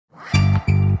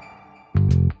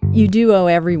You do owe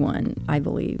everyone, I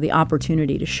believe, the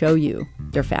opportunity to show you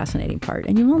their fascinating part,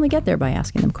 and you only get there by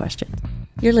asking them questions.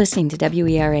 You're listening to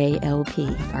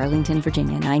WERA-LP, Arlington,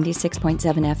 Virginia, 96.7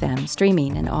 FM,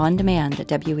 streaming and on demand at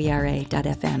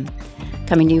WERA.FM.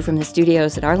 Coming to you from the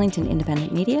studios at Arlington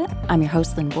Independent Media, I'm your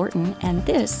host, Lynn Borton, and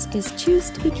this is Choose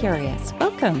to Be Curious.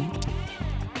 Welcome.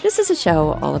 This is a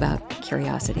show all about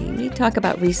curiosity. We talk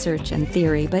about research and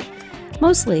theory, but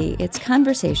mostly it's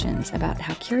conversations about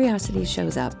how curiosity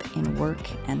shows up in work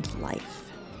and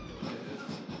life.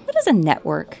 What does a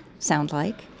network sound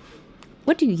like?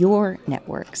 What do your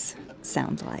networks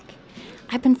sound like?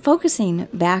 I've been focusing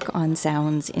back on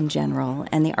sounds in general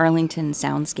and the Arlington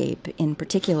soundscape in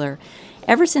particular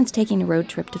ever since taking a road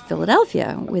trip to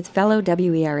Philadelphia with fellow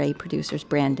WERA producers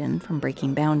Brandon from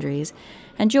Breaking Boundaries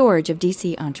and George of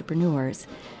DC Entrepreneurs.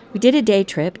 We did a day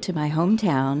trip to my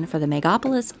hometown for the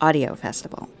Megapolis Audio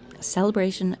Festival, a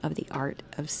celebration of the art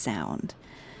of sound.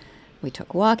 We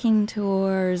took walking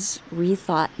tours,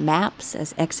 rethought maps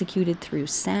as executed through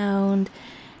sound,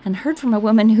 and heard from a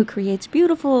woman who creates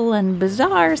beautiful and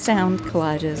bizarre sound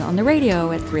collages on the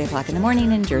radio at 3 o'clock in the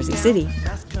morning in Jersey City.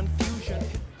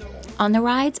 On the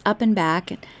rides up and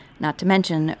back, not to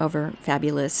mention over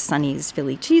fabulous Sonny's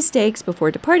Philly cheesesteaks before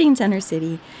departing Center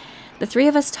City, the three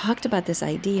of us talked about this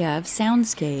idea of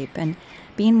soundscape and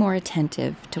being more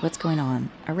attentive to what's going on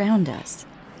around us.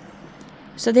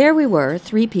 So there we were,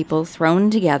 three people thrown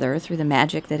together through the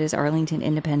magic that is Arlington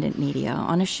Independent Media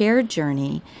on a shared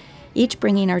journey, each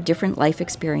bringing our different life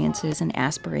experiences and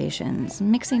aspirations,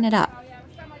 mixing it up.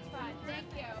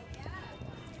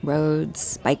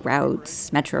 Roads, bike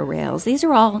routes, metro rails, these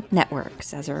are all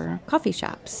networks, as are coffee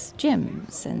shops,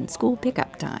 gyms, and school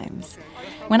pickup times.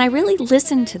 When I really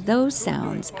listen to those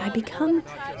sounds, I become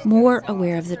more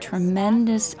aware of the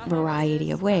tremendous variety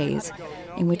of ways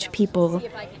in which people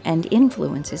and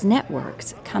influences,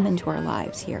 networks, come into our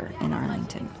lives here in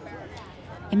Arlington.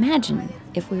 Imagine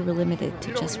if we were limited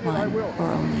to just one or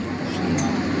only a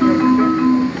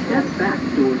few. Step back,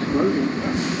 doors closing.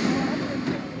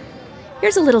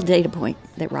 Here's a little data point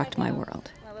that rocked my world.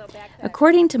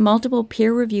 According to multiple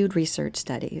peer-reviewed research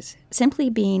studies, simply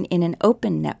being in an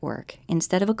open network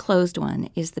instead of a closed one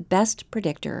is the best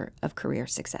predictor of career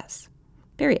success.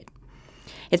 Period.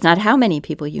 It's not how many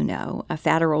people you know. A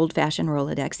fat or old-fashioned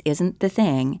Rolodex isn't the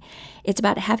thing. It's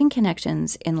about having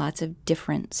connections in lots of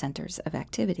different centers of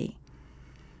activity.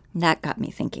 That got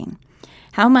me thinking.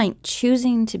 How might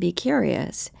choosing to be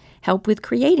curious help with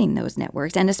creating those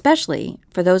networks, and especially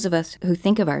for those of us who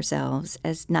think of ourselves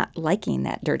as not liking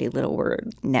that dirty little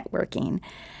word, networking?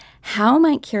 How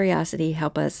might curiosity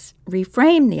help us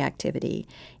reframe the activity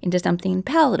into something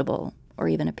palatable or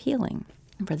even appealing?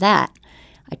 And for that,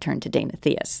 I turned to Dana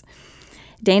Theus.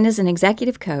 Dana's an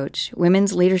executive coach,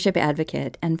 women's leadership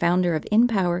advocate, and founder of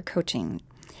InPower Coaching.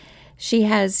 She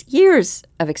has years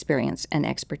of experience and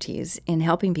expertise in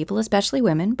helping people, especially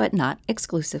women, but not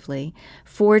exclusively,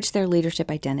 forge their leadership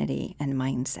identity and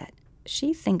mindset.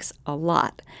 She thinks a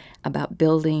lot about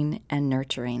building and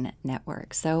nurturing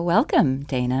networks. So welcome,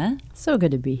 Dana. So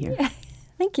good to be here. Yeah,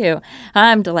 thank you.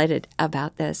 I'm delighted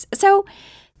about this. So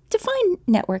define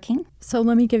networking. So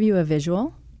let me give you a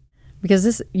visual, because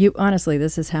this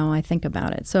is how I think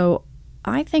about it. So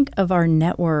I think of our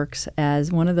networks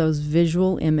as one of those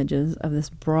visual images of this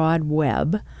broad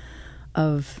web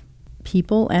of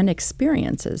people and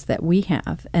experiences that we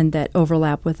have and that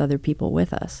overlap with other people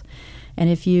with us. And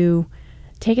if you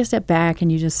take a step back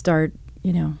and you just start,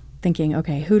 thinking,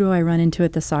 okay, who do I run into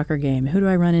at the soccer game? Who do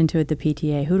I run into at the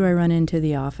PTA? Who do I run into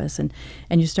the office? And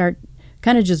you start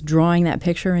kind of just drawing that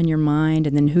picture in your mind,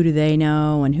 and then who do they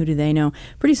know and who do they know?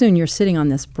 Pretty soon you're sitting on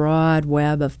this broad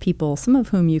web of people, some of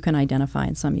whom you can identify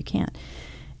and some you can't.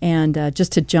 And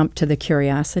just to jump to the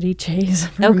curiosity chase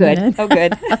for a minute. Oh,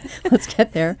 good. Let's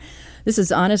get there. This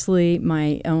is honestly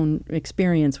my own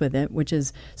experience with it, which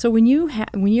is, so when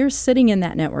you're sitting in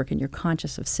that network and you're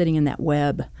conscious of sitting in that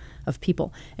web of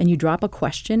people and you drop a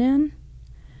question in,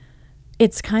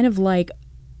 it's kind of like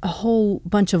a whole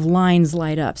bunch of lines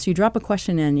light up. So you drop a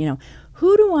question in,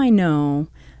 who do I know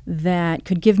that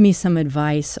could give me some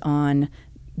advice on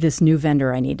this new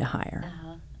vendor I need to hire?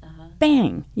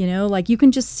 Bang, like you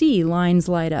can just see lines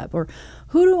light up. Or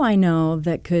who do I know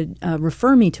that could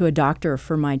refer me to a doctor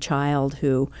for my child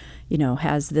who,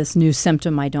 has this new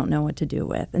symptom I don't know what to do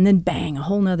with? And then bang, a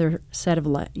whole nother set of,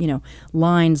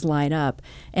 lines light up.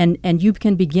 And you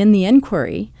can begin the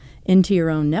inquiry into your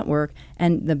own network.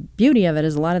 And the beauty of it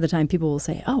is a lot of the time people will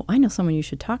say, oh, I know someone you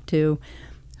should talk to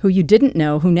who you didn't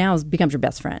know, who now becomes your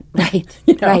best friend. Right,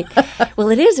 right. Well,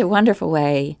 it is a wonderful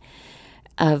way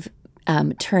of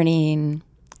turning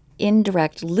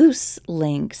indirect, loose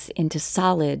links into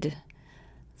solid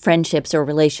friendships or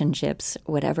relationships,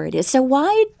 whatever it is. So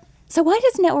why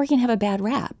does networking have a bad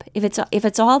rap? If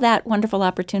it's all that wonderful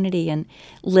opportunity and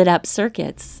lit up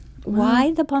circuits,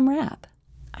 why the bum rap?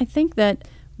 I think that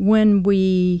when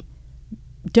we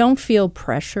don't feel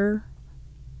pressure,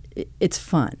 it's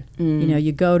fun.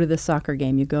 You go to the soccer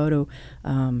game, you go to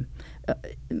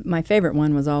my favorite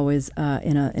one was always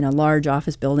in a large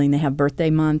office building. They have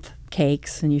birthday month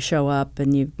cakes, and you show up,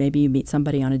 and maybe you meet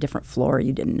somebody on a different floor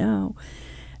you didn't know.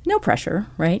 No pressure,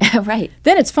 right? Right.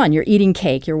 Then it's fun. You're eating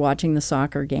cake. You're watching the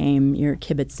soccer game. You're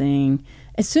kibitzing.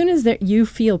 As soon as you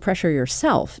feel pressure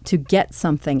yourself to get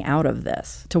something out of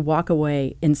this, to walk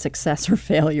away in success or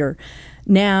failure,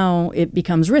 now it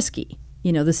becomes risky.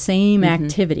 The same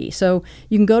activity. So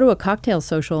you can go to a cocktail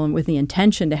social with the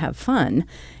intention to have fun,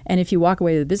 and if you walk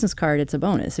away with a business card, it's a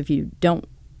bonus. If you don't,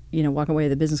 walk away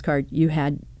with a business card, you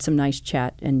had some nice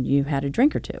chat and you had a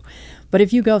drink or two. But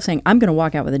if you go saying, I'm going to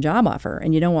walk out with a job offer,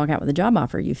 and you don't walk out with a job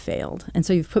offer, you failed. And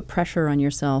so you've put pressure on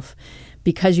yourself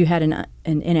because you had an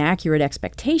inaccurate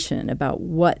expectation about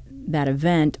what that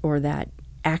event or that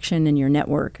action in your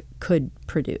network could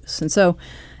produce. And so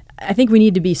I think we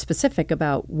need to be specific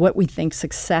about what we think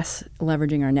success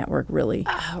leveraging our network really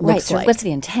looks so like. What's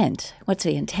the intent? What's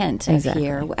the intent Exactly.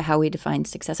 of here, how we define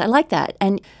success? I like that.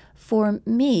 And for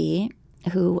me,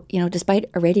 who, despite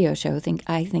a radio show,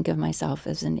 I think of myself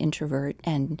as an introvert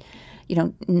and,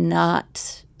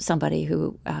 not somebody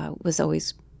who was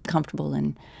always comfortable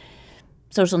in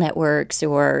social networks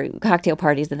or cocktail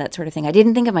parties and that sort of thing. I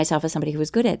didn't think of myself as somebody who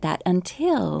was good at that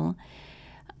until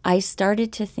I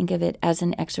started to think of it as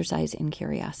an exercise in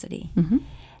curiosity. Mm-hmm.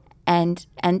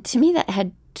 And to me, that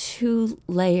had two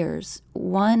layers.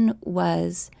 One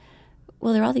was,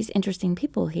 well, there are all these interesting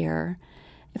people here.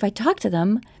 If I talk to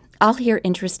them, I'll hear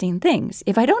interesting things.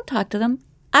 If I don't talk to them,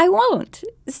 I won't.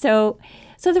 So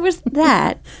there was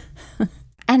that.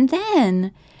 And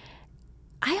then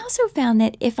I also found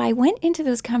that if I went into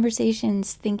those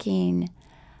conversations thinking,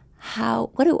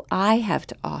 what do I have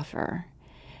to offer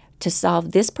to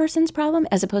solve this person's problem,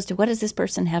 as opposed to what does this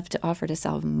person have to offer to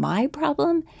solve my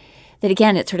problem, that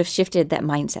again, it sort of shifted that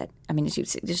mindset. I mean,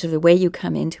 just sort of the way you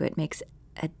come into it makes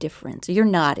a difference. You're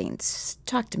nodding.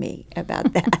 Talk to me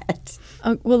about that.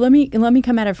 Well, let me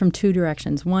come at it from two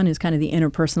directions. One is kind of the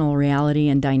interpersonal reality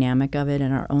and dynamic of it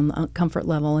and our own comfort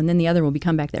level. And then the other will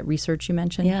come back to that research you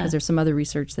mentioned, because there's some other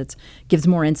research that gives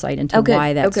more insight into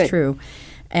why that's true.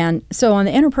 And so on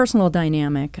the interpersonal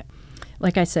dynamic,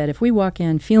 like I said, if we walk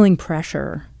in feeling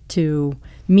pressure to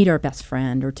meet our best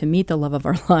friend or to meet the love of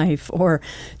our life or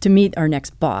to meet our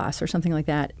next boss or something like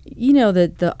that,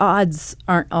 that the odds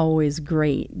aren't always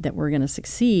great that we're going to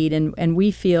succeed. And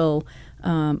we feel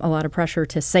a lot of pressure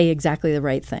to say exactly the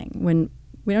right thing when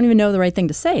we don't even know the right thing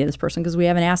to say to this person because we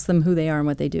haven't asked them who they are and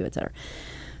what they do, et cetera.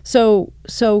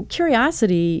 So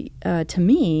curiosity to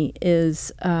me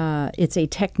is it's a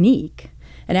technique.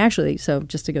 And actually, so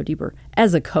just to go deeper,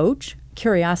 as a coach,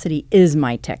 curiosity is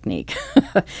my technique.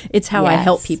 It's how I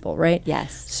help people, right?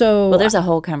 Yes. So, well, there's a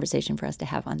whole conversation for us to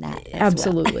have on that.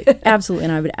 Absolutely. Absolutely.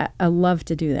 And I love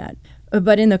to do that.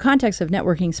 But in the context of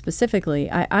networking specifically,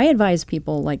 I advise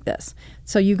people like this.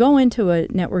 So you go into a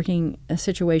networking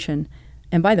situation,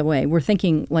 and by the way, we're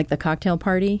thinking like the cocktail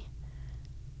party.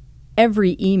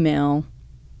 Every email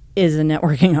is a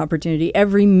networking opportunity.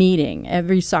 Every meeting,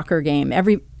 every soccer game,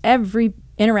 every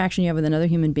interaction you have with another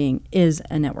human being is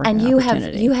a networking opportunity.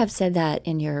 And you have said that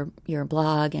in your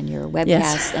blog and your webcast.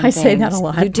 Yes, and I say that a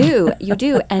lot. You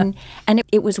do. And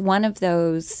it was one of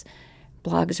those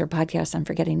blogs or podcasts, I'm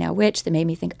forgetting now which, that made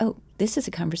me think, oh, this is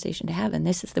a conversation to have, and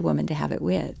this is the woman to have it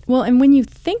with. Well, and when you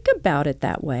think about it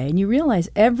that way, and you realize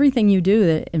everything you do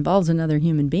that involves another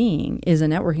human being is a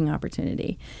networking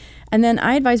opportunity. And then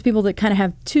I advise people to kind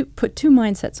of put two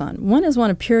mindsets on. One is one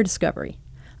of pure discovery.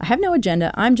 I have no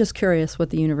agenda. I'm just curious what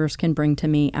the universe can bring to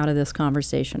me out of this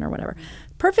conversation or whatever.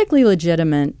 Perfectly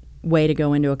legitimate way to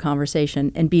go into a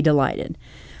conversation and be delighted.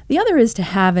 The other is to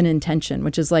have an intention,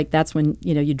 which is like that's when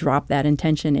you drop that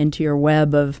intention into your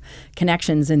web of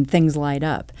connections and things light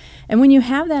up. And when you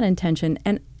have that intention,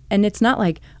 and it's not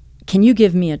like, can you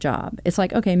give me a job? It's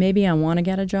like, okay, maybe I want to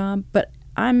get a job, but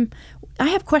I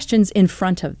have questions in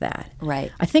front of that.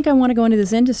 Right. I think I want to go into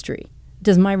this industry.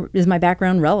 Is my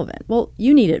background relevant? Well,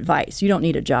 you need advice. You don't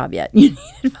need a job yet. You need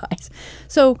advice.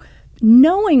 So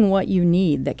knowing what you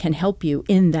need that can help you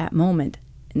in that moment,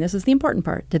 and this is the important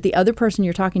part, that the other person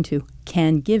you're talking to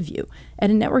can give you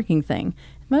at a networking thing.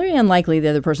 Very unlikely the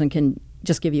other person can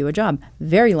just give you a job.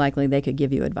 Very likely they could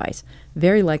give you advice.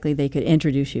 Very likely they could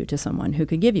introduce you to someone who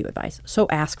could give you advice. So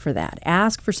ask for that.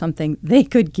 Ask for something they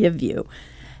could give you.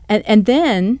 And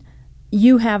then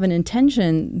you have an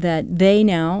intention that they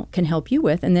now can help you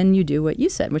with, and then you do what you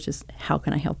said, which is, how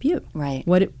can I help you? Right.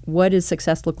 What does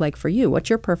success look like for you? What's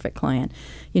your perfect client?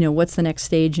 What's the next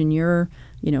stage in your,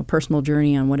 personal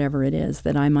journey on whatever it is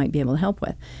that I might be able to help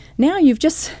with? Now you've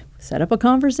just set up a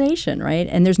conversation, right?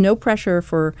 And there's no pressure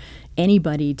for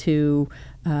anybody to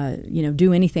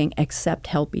do anything except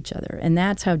help each other. And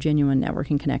that's how genuine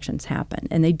networking connections happen.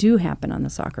 And they do happen on the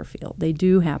soccer field. They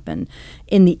do happen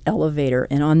in the elevator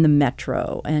and on the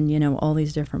metro and, all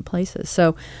these different places.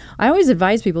 So I always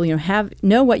advise people,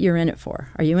 know what you're in it for.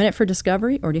 Are you in it for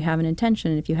discovery, or do you have an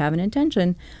intention? And if you have an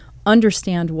intention,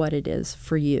 understand what it is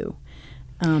for you.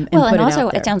 And also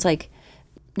it sounds like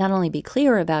not only be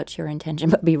clear about your intention,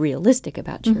 but be realistic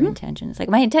about your intention. It's like,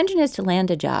 my intention is to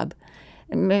land a job.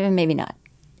 Maybe not.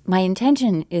 My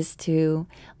intention is to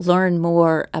learn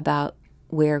more about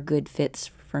where good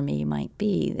fits for me might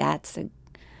be. That's a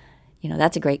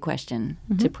great question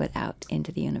to put out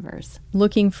into the universe.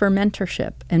 Looking for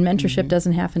mentorship. And mentorship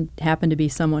doesn't happen to be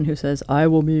someone who says, I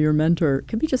will be your mentor. It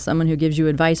could be just someone who gives you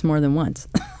advice more than once.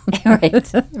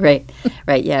 Right.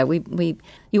 Yeah,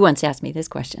 you once asked me this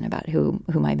question about who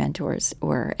my mentors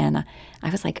were, and I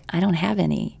was like, I don't have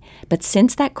any. But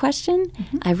since that question,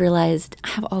 I realized I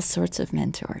have all sorts of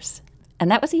mentors. And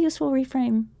that was a useful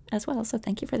reframe as well, so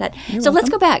thank you for that. You're welcome. Let's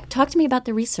go back. Talk to me about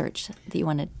the research that you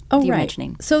wanted, that you were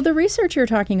mentioning. So the research you're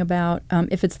talking about,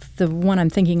 if it's the one I'm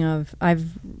thinking of, I've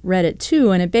read it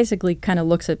too, and it basically kind of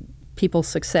looks at people's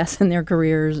success in their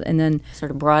careers, and then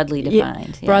sort of broadly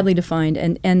defined, broadly defined,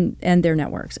 and their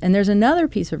networks. And there's another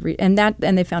piece of and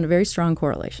they found a very strong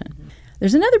correlation.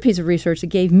 There's another piece of research that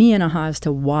gave me an aha as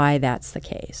to why that's the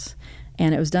case,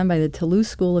 and it was done by the Toulouse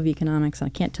School of Economics. I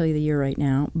can't tell you the year right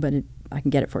now, but I can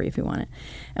get it for you if you want it.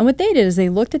 And what they did is they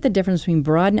looked at the difference between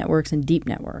broad networks and deep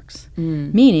networks,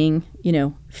 meaning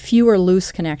fewer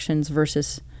loose connections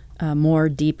versus more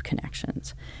deep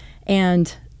connections.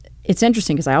 And it's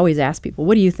interesting because I always ask people,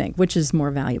 what do you think? Which is more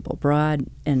valuable, broad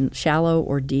and shallow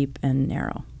or deep and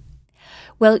narrow?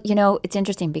 Well, it's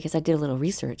interesting because I did a little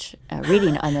research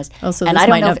reading on this. So and this I don't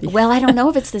might know not if, be. Well, I don't know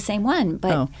if it's the same one,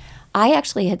 but Oh. I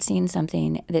actually had seen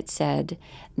something that said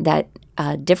that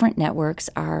different networks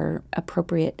are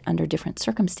appropriate under different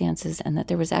circumstances, and that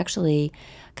there was actually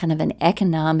kind of an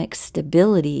economic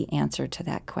stability answer to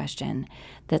that question,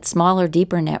 that smaller,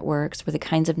 deeper networks were the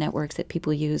kinds of networks that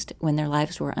people used when their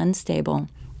lives were unstable.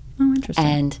 Oh, interesting.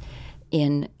 And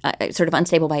in sort of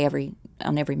unstable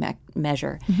on every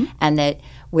measure, and that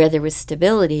where there was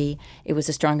stability, it was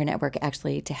a stronger network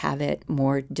actually to have it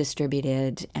more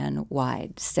distributed and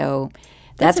wide. So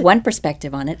that's one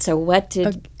perspective on it. So what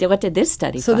did this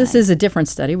study So find? this is a different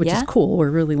study, which is Yeah? cool. We're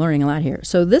really learning a lot here.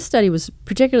 So this study was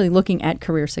particularly looking at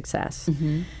career success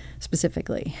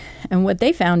specifically. And what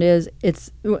they found is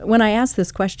when I asked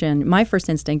this question, my first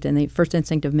instinct and the first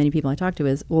instinct of many people I talk to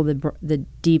is, well, the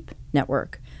deep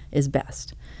network is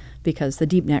best, because the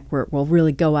deep network will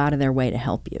really go out of their way to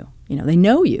help you. They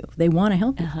know you. They want to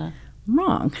help you.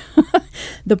 Wrong.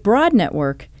 The broad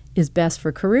network is best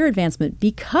for career advancement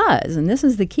because, and this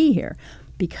is the key here,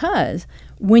 because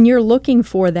when you're looking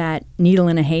for that needle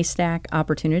in a haystack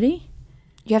opportunity,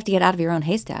 You have to get out of your own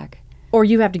haystack. or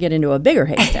you have to get into a bigger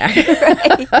haystack.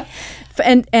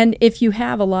 Right. And if you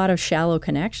have a lot of shallow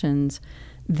connections,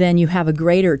 then you have a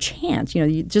greater chance,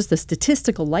 just the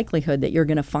statistical likelihood that you're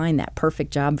going to find that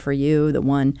perfect job for you, the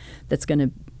one that's going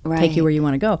to take you where you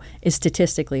want to go, is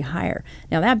statistically higher.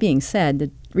 Now, that being said,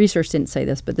 the research didn't say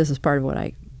this, but this is part of what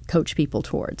I coach people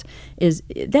towards, is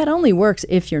that only works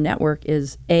if your network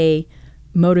is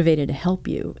motivated to help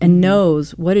you and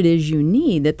knows what it is you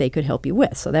need that they could help you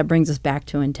with. So that brings us back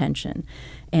to intention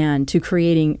and to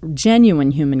creating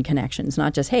genuine human connections,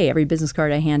 not just, hey, every business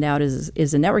card I hand out is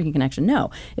a networking connection.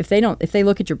 No, if they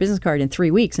look at your business card in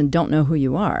 3 weeks and don't know who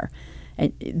you are,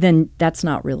 then that's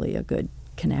not really a good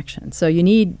connection. So you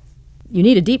need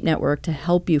a deep network to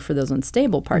help you for those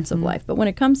unstable parts of life. But when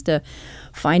it comes to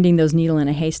finding those needle in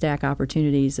a haystack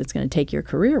opportunities that's going to take your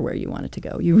career where you want it to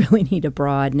go, you really need a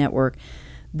broad network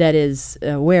that is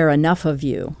aware enough of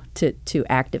you to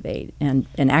activate and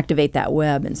activate that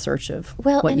web in search of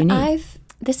what you need.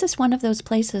 This is one of those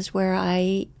places where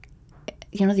the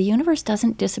universe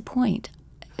doesn't disappoint.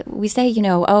 We say,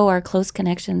 our close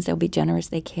connections, they'll be generous,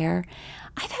 they care.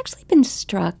 I've actually been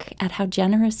struck at how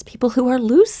generous people who are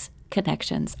loose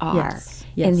connections are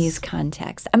in these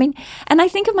contexts. I mean, and I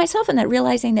think of myself in that,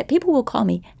 realizing that people will call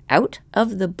me out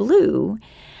of the blue,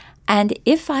 and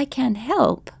if I can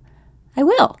help, I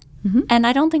will. And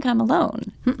I don't think I'm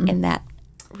alone in that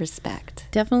respect.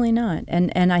 Definitely not.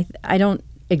 And I don't,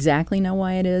 exactly know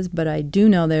why it is, but I do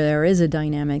know that there is a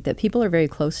dynamic that people are very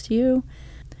close to you.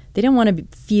 They don't want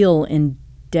to feel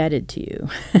indebted to you.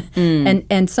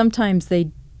 And sometimes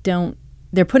they don't,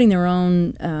 they're putting their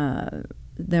own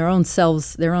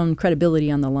selves, their own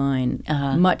credibility on the line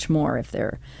much more if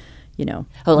they're, like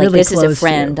really this is a close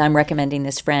friend. to you. I'm recommending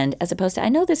this friend, as opposed to I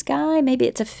know this guy. Maybe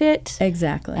it's a fit.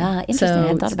 Exactly. Interesting. I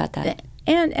hadn't thought about that.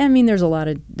 And I mean, there's a lot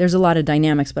of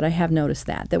dynamics, but I have noticed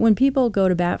that when people go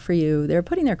to bat for you, they're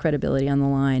putting their credibility on the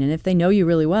line, and if they know you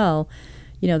really well,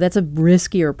 that's a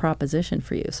riskier proposition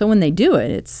for you. So when they do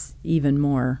it, it's even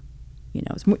more,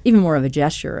 it's even more of a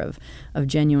gesture of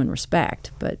genuine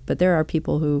respect. But there are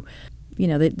people who,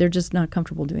 they're just not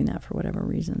comfortable doing that for whatever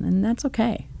reason, and that's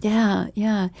okay.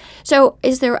 Yeah. So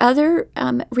is there other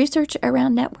research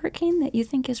around networking that you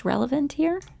think is relevant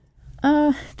here?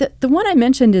 The one I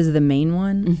mentioned is the main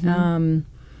one.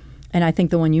 And I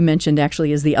think the one you mentioned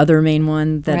actually is the other main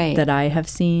one that I have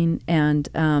seen. And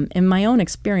in my own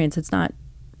experience, it's not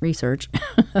research.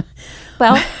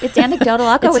 Well, it's anecdotal.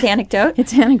 I'll go with anecdote.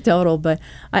 It's anecdotal, but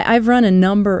I've run a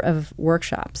number of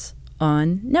workshops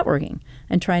on networking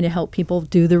and trying to help people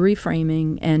do the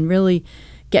reframing and really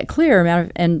get clear about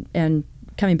it. And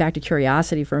coming back to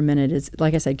curiosity for a minute is,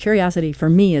 like I said, curiosity for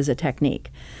me is a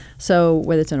technique. So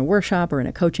whether it's in a workshop or in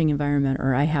a coaching environment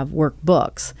or I have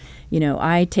workbooks,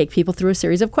 I take people through a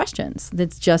series of questions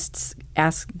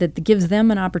that gives them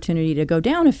an opportunity to go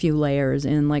down a few layers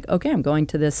and like, okay, I'm going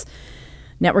to this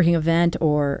networking event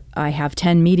or I have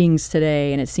 10 meetings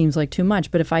today and it seems like too much,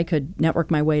 but if I could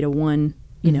network my way to one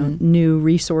new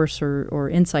resource or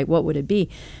insight, what would it be?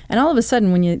 And all of a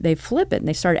sudden, when they flip it and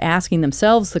they start asking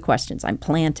themselves the questions I'm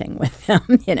planting with them,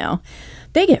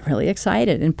 they get really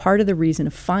excited. And part of the reason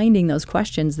of finding those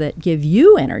questions that give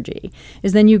you energy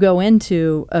is then you go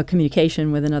into a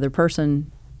communication with another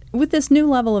person with this new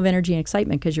level of energy and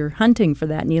excitement because you're hunting for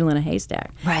that needle in a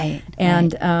haystack. Right.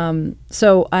 And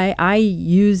so I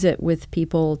use it with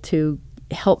people to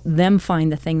help them find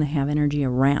the thing they have energy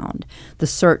around, the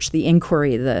search, the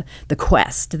inquiry, the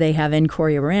quest they have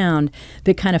inquiry around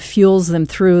that kind of fuels them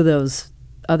through those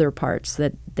other parts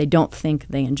that they don't think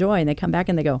they enjoy. And they come back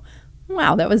and they go,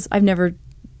 wow, I've never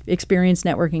experienced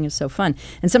networking is so fun.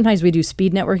 And sometimes we do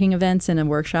speed networking events in a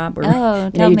workshop where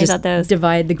tell you me just about those.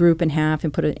 Divide the group in half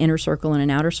and put an inner circle and an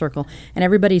outer circle. And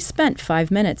everybody spent 5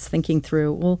 minutes thinking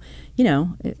through, well,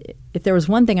 if there was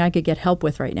one thing I could get help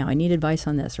with right now, I need advice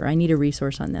on this, or I need a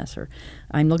resource on this, or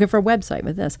I'm looking for a website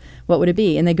with this, what would it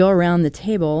be? And they go around the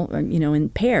table, in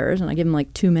pairs, and I give them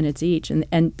like 2 minutes each,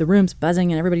 and the room's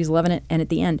buzzing and everybody's loving it. And at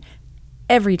the end,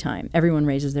 every time everyone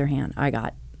raises their hand,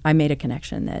 I made a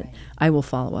connection that I will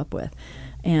follow up with.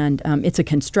 And it's a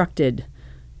constructed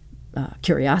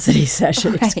curiosity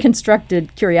session. Right. It's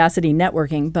constructed curiosity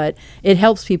networking, but it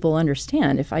helps people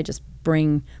understand if I just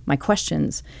bring my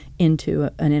questions into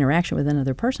an interaction with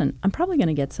another person, I'm probably going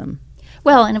to get some.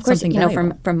 Well, and of course,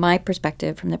 valuable. from my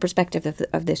perspective, from the perspective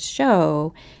of this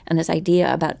show and this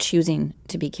idea about choosing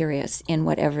to be curious in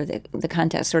whatever the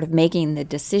context, sort of making the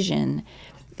decision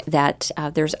that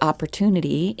there's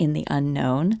opportunity in the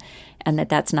unknown and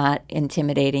that's not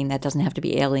intimidating, that doesn't have to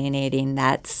be alienating,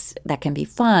 that can be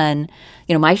fun.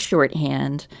 My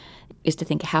shorthand is to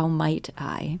think, how might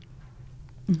I?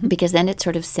 Mm-hmm. Because then it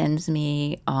sort of sends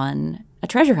me on a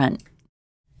treasure hunt.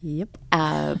 Yep.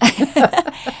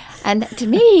 And to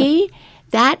me,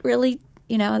 that really,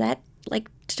 that like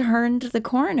turned the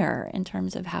corner in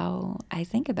terms of how I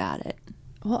think about it.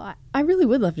 Well, I really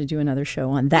would love to do another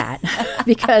show on that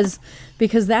because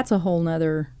that's a whole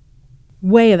nother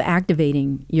way of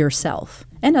activating yourself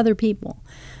and other people.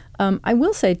 I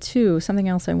will say, too, something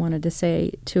else I wanted to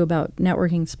say, too, about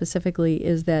networking specifically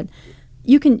is that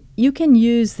you can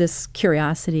use this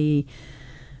curiosity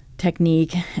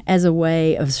technique as a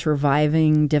way of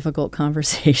surviving difficult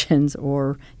conversations,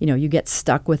 or you get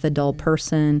stuck with a dull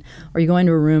person, or you go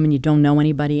into a room and you don't know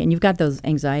anybody and you've got those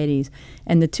anxieties.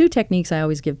 And the two techniques I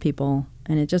always give people,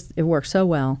 and it works so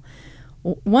well.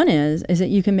 One is that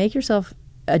you can make yourself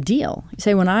a deal. You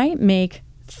say, when I make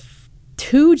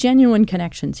 2 genuine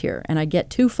connections here and I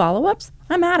get 2 follow-ups,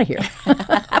 I'm out of here.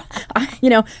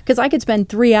 Because I could spend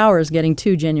 3 hours getting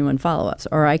 2 genuine follow-ups,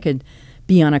 or I could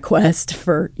be on a quest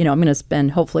for, I'm going to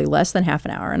spend hopefully less than half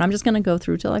an hour, and I'm just going to go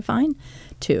through till I find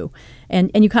 2.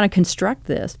 And you kind of construct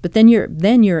this, but then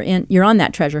you're on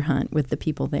that treasure hunt with the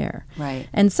people there. Right.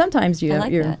 And sometimes I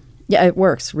like that. Yeah, it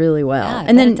works really well. Yeah,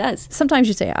 and then it does. Sometimes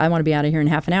you say, I want to be out of here in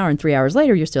half an hour, and 3 hours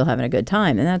later, you're still having a good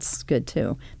time, and that's good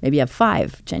too. Maybe you have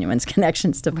 5 genuine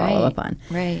connections to follow up on.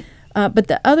 Right. But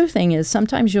the other thing is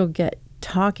sometimes you'll get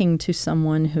talking to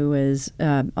someone who is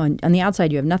on the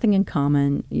outside, you have nothing in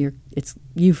common.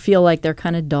 You feel like they're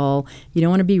kind of dull. You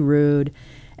don't want to be rude.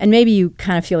 And maybe you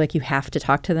kind of feel like you have to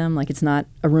talk to them. Like it's not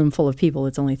a room full of people.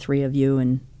 It's only 3 of you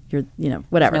and you're,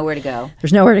 whatever. There's nowhere to go.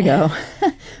 There's nowhere to go.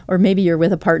 Or maybe you're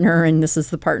with a partner and this is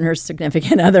the partner's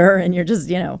significant other and you're just,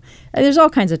 there's all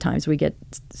kinds of times we get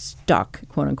stuck,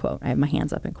 quote unquote. I have my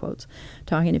hands up in quotes,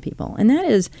 talking to people. And that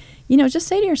is, just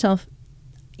say to yourself,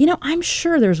 I'm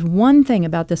sure there's one thing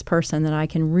about this person that I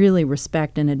can really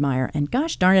respect and admire. And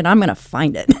gosh darn it, I'm going to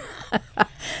find it.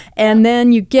 And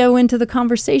then you go into the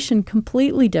conversation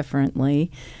completely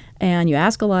differently. And you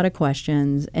ask a lot of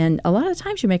questions, and a lot of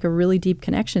times you make a really deep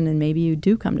connection, and maybe you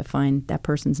do come to find that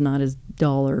person's not as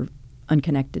dull or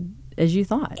unconnected as you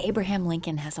thought. Abraham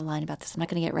Lincoln has a line about this. I'm not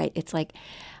going to get it right. It's like,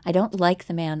 I don't like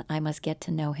the man, I must get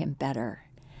to know him better.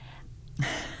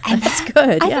 And that's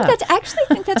good. I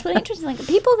think that's really interesting. Like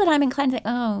people that I'm inclined to think,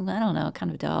 oh, I don't know,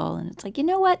 kind of dull. And it's like, you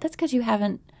know what? That's because you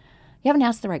haven't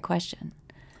asked the right question.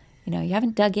 You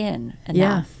haven't dug in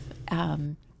enough. Yeah.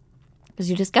 Because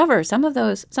you discover some of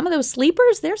those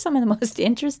sleepers, they're some of the most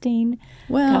interesting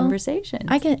conversations.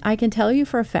 I can tell you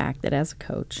for a fact that as a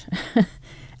coach,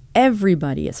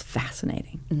 everybody is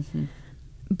fascinating. Mm-hmm.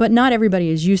 But not everybody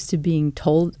is used to being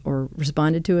told or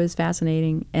responded to as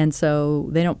fascinating, and so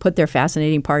they don't put their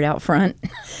fascinating part out front.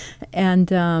 And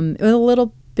with a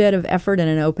little bit of effort and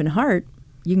an open heart,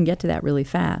 you can get to that really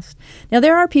fast. Now,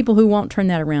 there are people who won't turn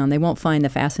that around. They won't find the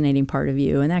fascinating part of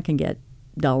you, and that can get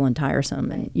dull and tiresome,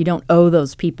 and you don't owe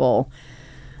those people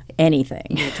anything.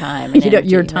 Your time. And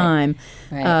your time.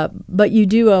 Right. But you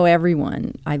do owe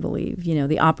everyone, I believe,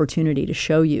 the opportunity to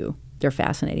show you their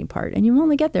fascinating part. And you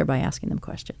only get there by asking them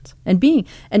questions. And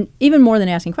even more than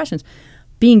asking questions,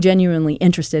 being genuinely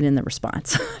interested in the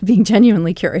response, being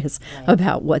genuinely curious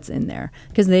about what's in there,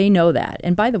 because they know that.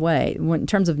 And by the way, in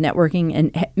terms of networking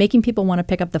and making people want to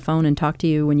pick up the phone and talk to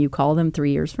you when you call them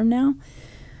 3 years from now,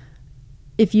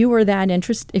 if you were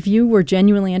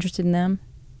genuinely interested in them,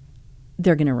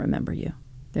 they're going to remember you.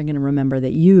 They're going to remember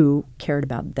that you cared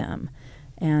about them.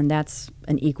 And that's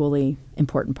an equally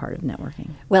important part of networking.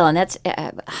 Well, and that's,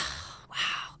 wow.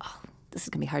 Oh, this is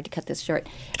going to be hard to cut this short.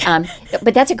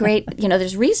 But that's a great,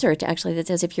 there's research actually that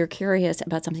says if you're curious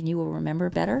about something, you will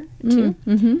remember better too.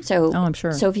 Mm-hmm. So, I'm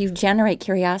sure. So if you generate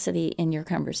curiosity in your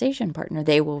conversation partner,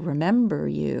 they will remember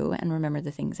you and remember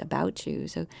the things about you.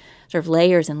 So sort of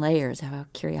layers and layers of how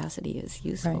curiosity is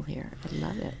useful here. I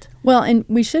love it. Well, and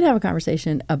we should have a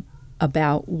conversation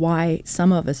about why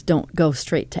some of us don't go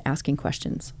straight to asking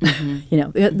questions.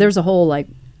 Mm-hmm. There's a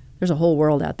whole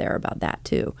world out there about that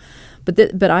too.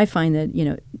 But I find that,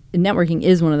 networking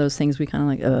is one of those things we kind of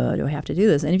like, do I have to do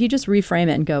this? And if you just reframe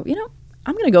it and go,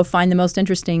 I'm going to go find the most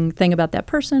interesting thing about that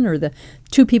person or the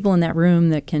 2 people in that room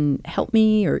that can help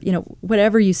me, or,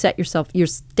 whatever you set yourself, your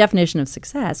definition of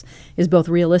success is both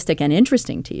realistic and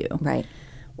interesting to you. Right.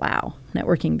 Wow.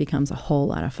 Networking becomes a whole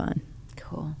lot of fun.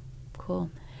 Cool.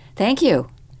 Thank you.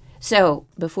 So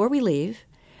before we leave,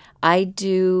 I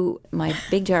do my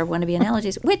big jar of wannabe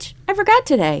analogies, which I forgot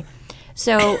today.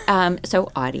 So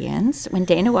audience, when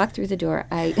Dana walked through the door,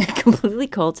 I completely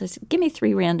cold says, give me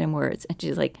 3 random words. And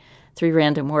she's like, 3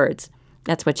 random words.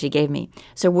 That's what she gave me.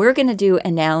 So we're going to do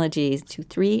analogies to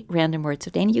 3 random words.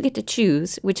 So Dana, you get to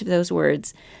choose which of those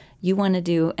words you want to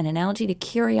do an analogy to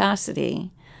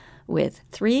curiosity with.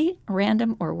 3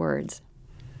 random or words.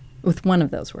 With one of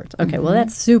those words. Okay, well,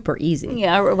 that's super easy.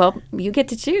 Yeah, well, you get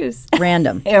to choose.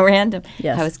 Random. Yeah, random.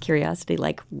 Yes. How is curiosity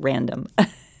like random?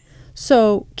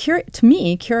 So, to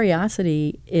me,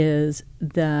 curiosity is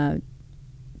the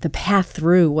path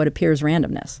through what appears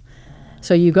randomness.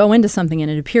 So you go into something and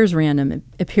it appears random, it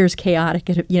appears chaotic.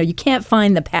 You can't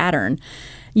find the pattern.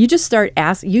 You just start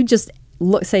asking. You just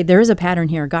say there is a pattern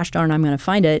here. Gosh darn, I'm going to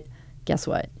find it. Guess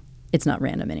what? It's not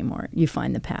random anymore. You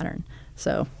find the pattern.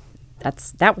 So.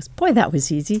 That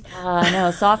was easy.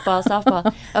 No,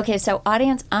 softball. Okay, so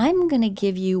audience, I'm going to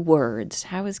give you words.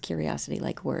 How is curiosity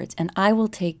like words? And I will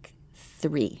take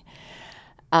 3.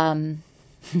 How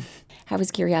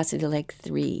is curiosity like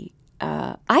 3?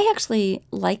 I actually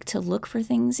like to look for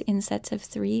things in sets of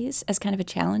 3s as kind of a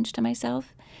challenge to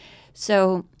myself.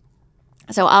 So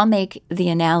I'll make the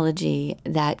analogy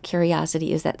that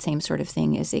curiosity is that same sort of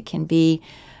thing as it can be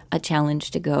a challenge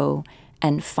to go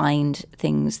and find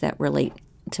things that relate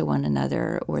to one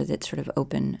another or that sort of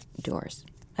open doors.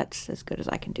 That's as good as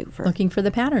I can do for looking for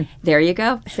the pattern. There you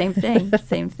go. Same thing.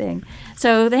 Same thing.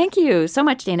 So thank you so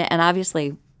much, Dana. And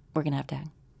obviously, we're going to have to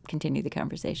continue the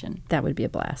conversation. That would be a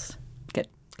blast. Good.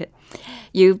 Good.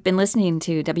 You've been listening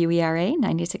to WERA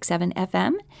 96.7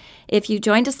 FM. If you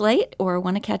joined us late or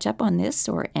want to catch up on this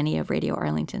or any of Radio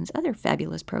Arlington's other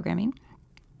fabulous programming,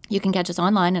 you can catch us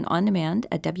online and on demand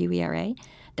at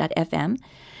WERA.FM.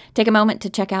 Take a moment to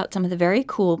check out some of the very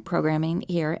cool programming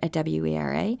here at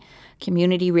WERA.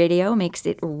 Community radio makes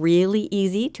it really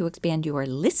easy to expand your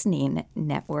listening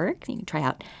network. You can try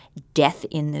out Death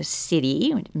in the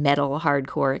City, metal,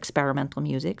 hardcore, experimental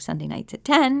music, Sunday nights at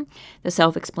 10. The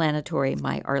self-explanatory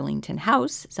My Arlington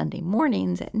House, Sunday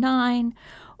mornings at 9.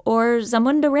 Or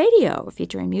Zamunda Radio,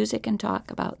 featuring music and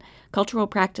talk about cultural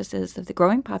practices of the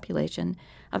growing population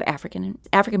of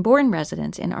African-born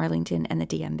residents in Arlington and the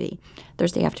DMV,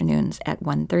 Thursday afternoons at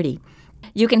 1:30.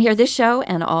 You can hear this show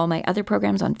and all my other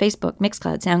programs on Facebook,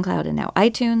 Mixcloud, SoundCloud, and now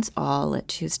iTunes, all at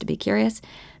Choose to Be Curious.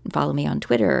 And follow me on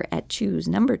Twitter at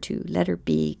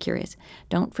choose2B_curious.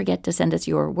 Don't forget to send us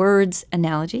your words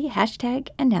analogy,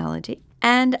 #analogy.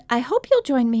 And I hope you'll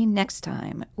join me next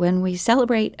time when we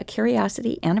celebrate a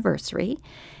Curiosity anniversary,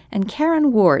 and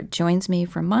Karen Ward joins me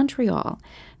from Montreal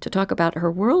to talk about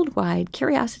her worldwide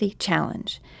Curiosity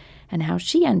Challenge and how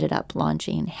she ended up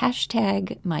launching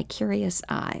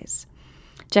 #MyCuriousEyes.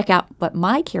 Check out what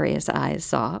My Curious Eyes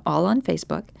saw, all on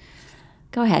Facebook.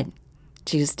 Go ahead,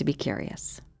 choose to be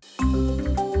curious.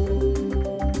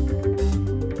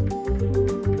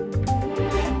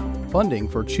 Funding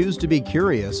for Choose to Be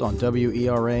Curious on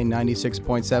WERA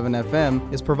 96.7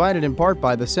 FM is provided in part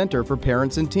by the Center for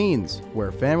Parents and Teens, where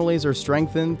families are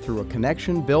strengthened through a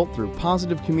connection built through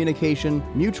positive communication,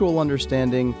 mutual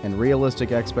understanding, and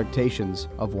realistic expectations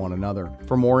of one another.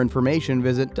 For more information,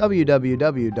 visit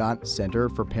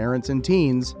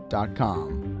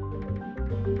www.centerforparentsandteens.com.